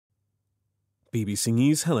BBC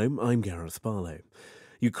News, hello, I'm Gareth Barlow.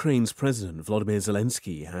 Ukraine's President Volodymyr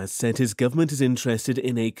Zelensky has said his government is interested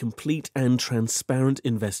in a complete and transparent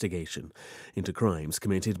investigation into crimes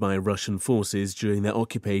committed by Russian forces during their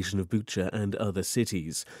occupation of Bucha and other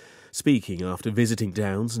cities. Speaking after visiting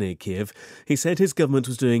towns near Kiev, he said his government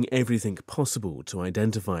was doing everything possible to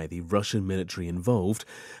identify the Russian military involved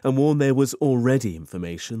and warned there was already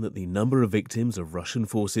information that the number of victims of Russian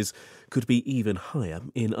forces could be even higher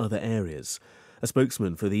in other areas. A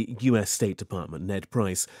spokesman for the U.S. State Department, Ned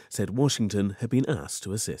Price, said Washington had been asked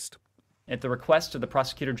to assist. At the request of the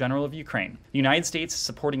Prosecutor General of Ukraine, the United States is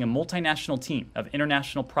supporting a multinational team of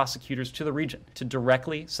international prosecutors to the region to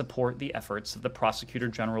directly support the efforts of the Prosecutor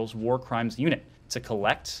General's War Crimes Unit to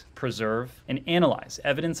collect, preserve, and analyze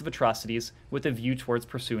evidence of atrocities with a view towards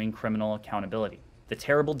pursuing criminal accountability. The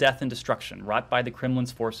terrible death and destruction wrought by the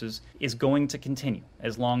Kremlin's forces is going to continue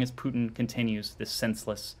as long as Putin continues this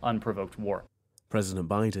senseless, unprovoked war. President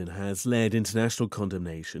Biden has led international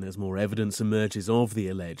condemnation as more evidence emerges of the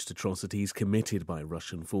alleged atrocities committed by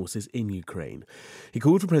Russian forces in Ukraine. He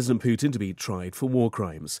called for President Putin to be tried for war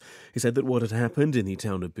crimes. He said that what had happened in the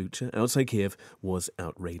town of Bucha outside Kiev was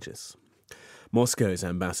outrageous. Moscow's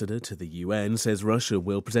ambassador to the UN says Russia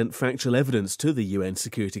will present factual evidence to the UN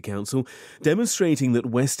Security Council, demonstrating that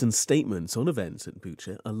Western statements on events at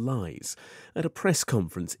Bucha are lies. At a press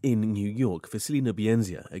conference in New York, Vasily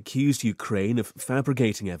Nebenzia accused Ukraine of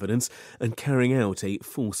fabricating evidence and carrying out a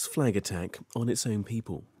false flag attack on its own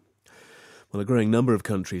people. Well, a growing number of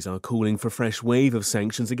countries are calling for a fresh wave of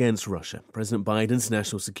sanctions against Russia. President Biden's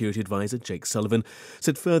National Security Advisor, Jake Sullivan,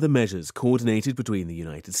 said further measures coordinated between the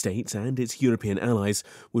United States and its European allies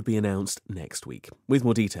would be announced next week. With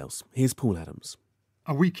more details, here's Paul Adams.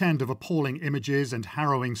 A weekend of appalling images and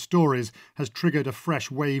harrowing stories has triggered a fresh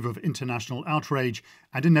wave of international outrage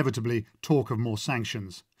and inevitably talk of more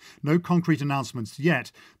sanctions. No concrete announcements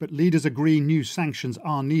yet, but leaders agree new sanctions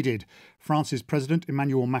are needed. France's President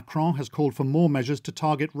Emmanuel Macron has called for more measures to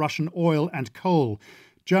target Russian oil and coal.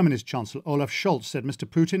 Germany's Chancellor Olaf Scholz said Mr.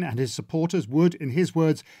 Putin and his supporters would, in his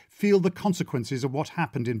words, feel the consequences of what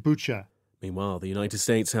happened in Bucha. Meanwhile, the United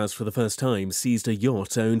States has for the first time seized a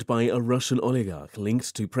yacht owned by a Russian oligarch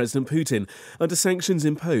linked to President Putin under sanctions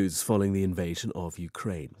imposed following the invasion of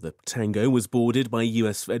Ukraine. The Tango was boarded by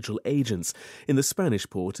U.S. federal agents in the Spanish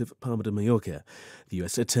port of Palma de Mallorca. The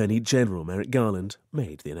U.S. Attorney General Merrick Garland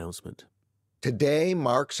made the announcement. Today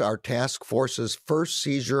marks our task force's first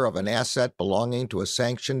seizure of an asset belonging to a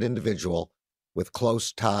sanctioned individual with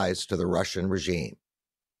close ties to the Russian regime.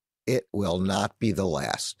 It will not be the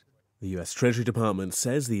last. The U.S. Treasury Department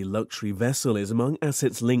says the luxury vessel is among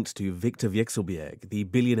assets linked to Viktor Vekselberg, the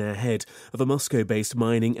billionaire head of a Moscow-based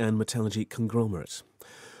mining and metallurgy conglomerate.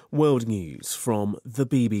 World News from the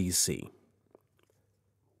BBC.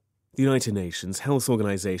 The United Nations Health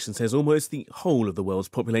Organization says almost the whole of the world's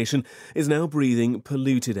population is now breathing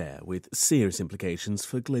polluted air with serious implications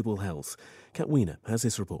for global health. Kat Wiener has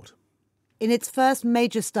this report. In its first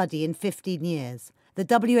major study in 15 years, the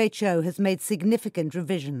WHO has made significant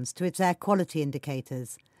revisions to its air quality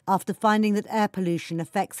indicators after finding that air pollution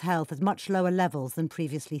affects health at much lower levels than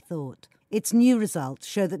previously thought. Its new results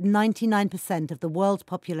show that 99% of the world's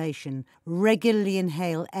population regularly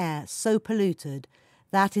inhale air so polluted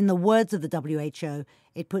that, in the words of the WHO,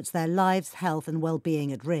 it puts their lives, health and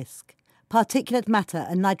well-being at risk. Particulate matter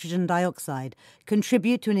and nitrogen dioxide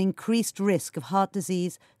contribute to an increased risk of heart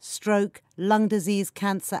disease, stroke, lung disease,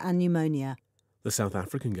 cancer and pneumonia. The South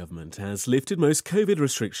African government has lifted most COVID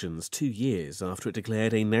restrictions 2 years after it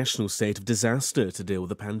declared a national state of disaster to deal with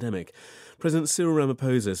the pandemic. President Cyril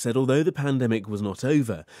Ramaphosa said although the pandemic was not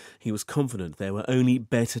over, he was confident there were only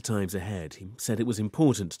better times ahead. He said it was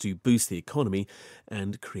important to boost the economy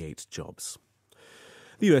and create jobs.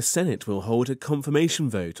 The US Senate will hold a confirmation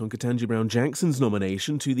vote on Ketanji Brown Jackson's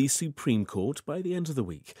nomination to the Supreme Court by the end of the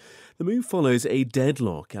week. The move follows a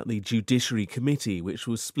deadlock at the Judiciary Committee, which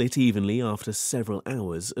was split evenly after several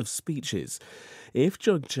hours of speeches. If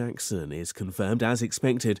Judge Jackson is confirmed as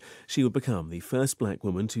expected, she will become the first black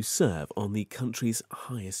woman to serve on the country's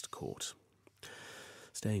highest court.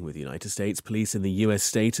 Staying with the United States, police in the U.S.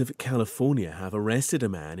 state of California have arrested a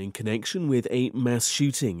man in connection with a mass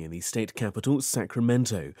shooting in the state capital,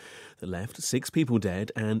 Sacramento, that left 6 people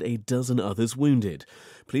dead and a dozen others wounded.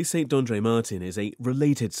 Police say Dondre Martin is a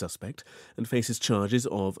related suspect and faces charges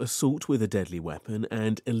of assault with a deadly weapon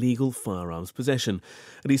and illegal firearms possession.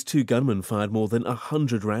 At least 2 gunmen fired more than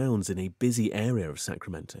 100 rounds in a busy area of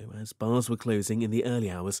Sacramento as bars were closing in the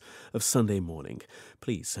early hours of Sunday morning.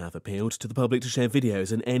 Police have appealed to the public to share videos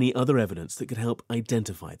and any other evidence that could help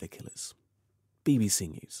identify the killers. BBC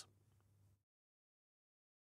News.